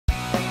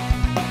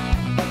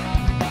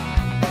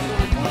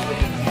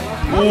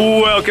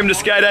Welcome to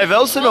Skydive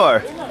Elsinore.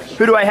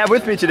 Who do I have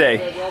with me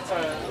today?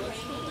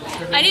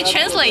 I need to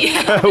translate.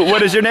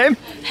 What is your name?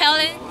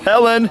 Helen.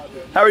 Helen.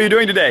 How are you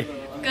doing today?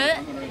 Good.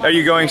 Are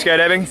you going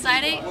skydiving?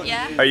 Excited?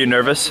 Yeah. Are you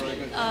nervous?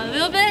 A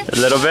little bit. A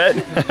little bit?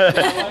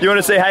 You want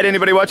to say hi to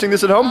anybody watching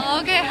this at home?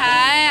 Okay,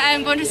 hi.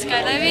 I'm going to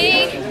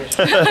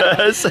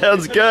skydiving.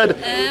 Sounds good.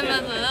 I'm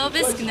a little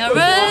bit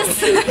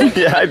nervous.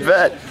 Yeah, I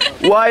bet.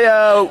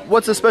 Why,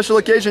 what's a special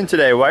occasion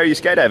today? Why are you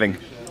skydiving?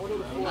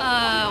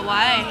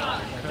 Why?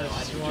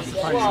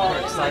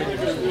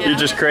 Yeah. You're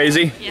just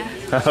crazy? Yeah.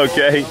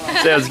 Okay,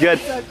 sounds good.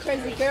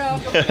 Crazy girl.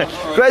 Go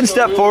ahead and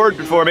step forward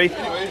for me.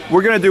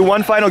 We're gonna do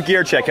one final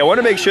gear check. I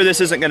wanna make sure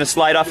this isn't gonna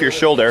slide off your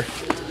shoulder.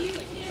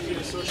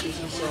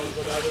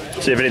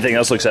 See if anything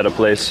else looks out of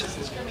place.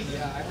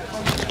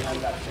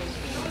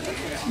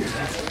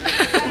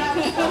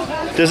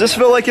 Does this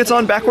feel like it's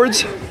on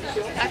backwards?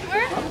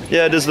 Backward?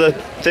 Yeah, does the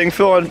thing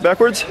feel on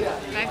backwards?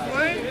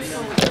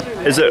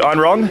 Backwards? Is it on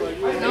wrong?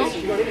 No.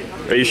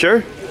 Are you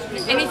sure?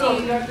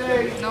 Anything?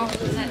 No.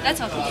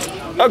 That's okay.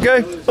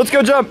 Okay, let's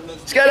go jump.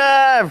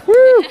 Skydive!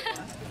 Woo!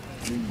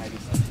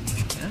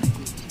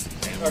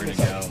 There we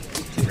go.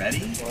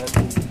 Ready?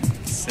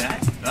 Set.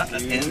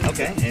 And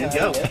okay, and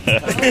go.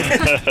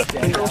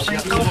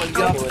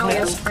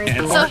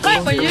 So what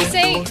were you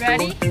saying?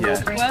 Ready?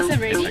 Yeah. Well, so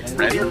ready?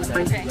 Ready?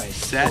 Okay.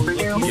 Set. Go.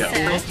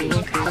 Set.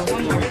 Okay.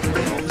 One more.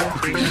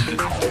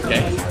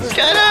 Okay.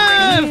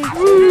 Skydive!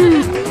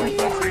 Woo!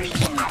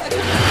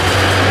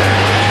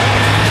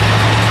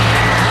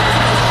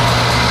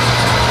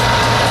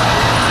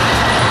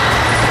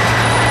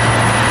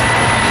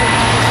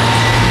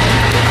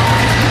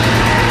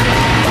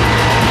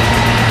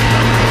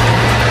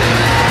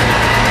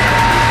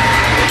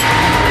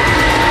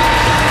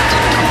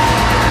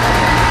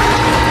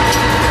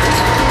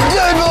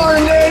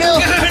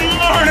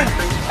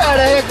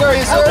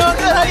 I'm doing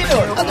good. How you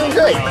doing? I'm doing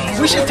great.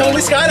 We should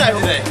totally skydive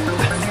today.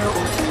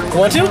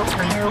 Want to?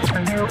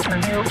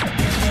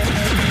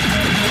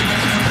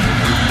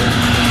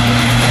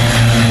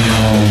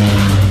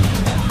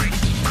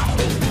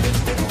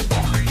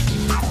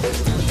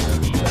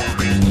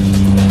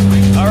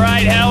 All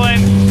right,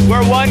 Helen.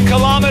 We're 1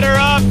 kilometer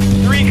up,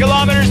 3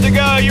 kilometers to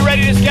go. You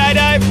ready to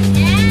skydive?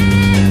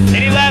 Yeah.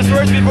 Any last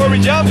words before we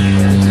jump?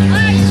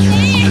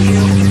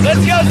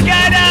 Let's go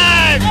skydive!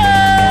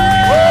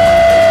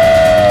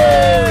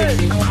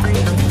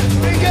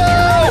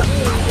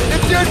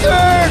 Your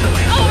turn!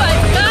 Oh my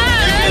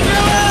god! You can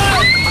do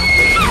it!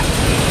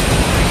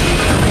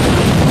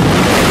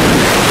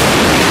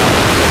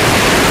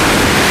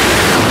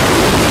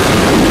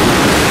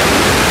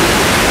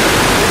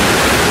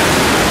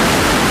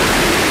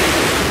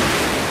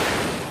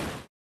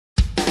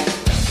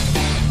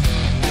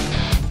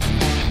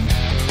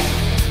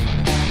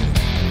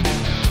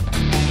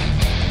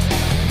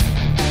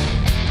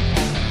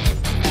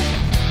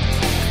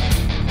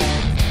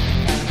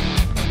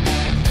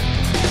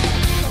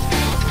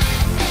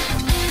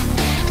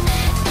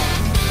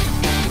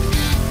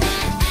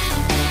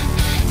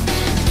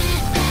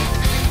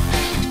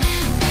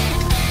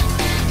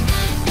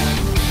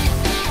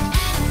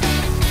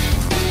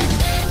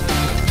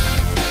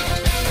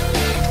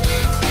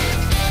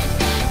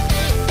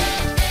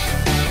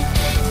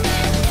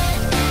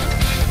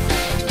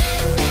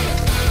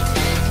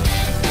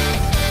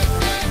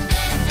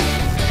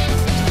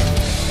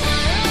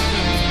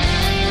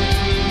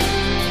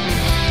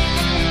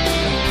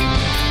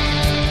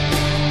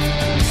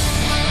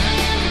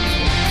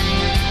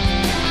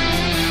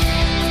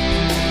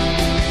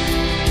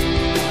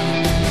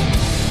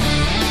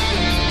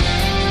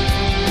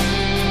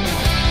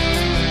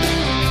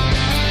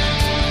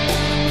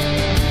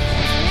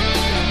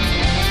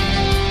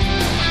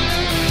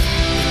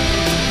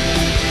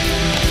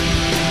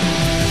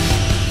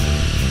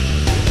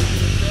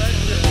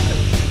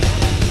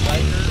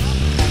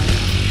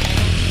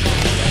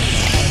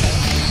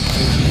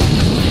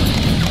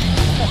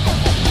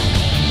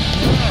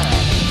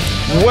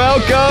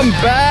 Welcome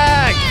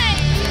back!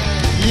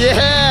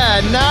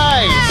 Yeah,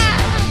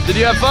 nice! Did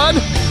you have fun?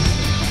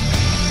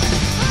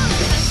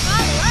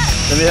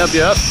 Let me help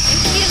you up.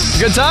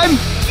 Good time?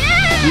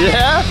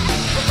 Yeah?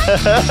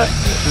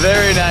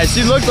 Very nice.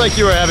 You looked like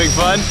you were having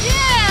fun.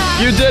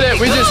 Yeah! You did it.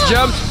 We just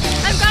jumped.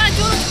 I'm gonna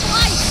do it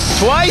twice.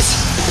 Twice?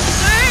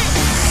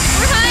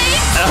 Third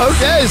time.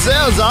 Okay,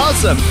 sounds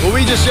awesome. Well,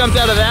 we just jumped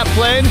out of that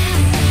plane.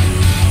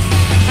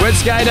 Went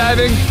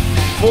skydiving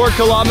 4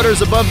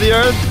 kilometers above the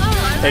earth.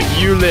 And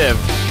you live.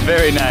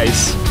 Very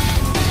nice.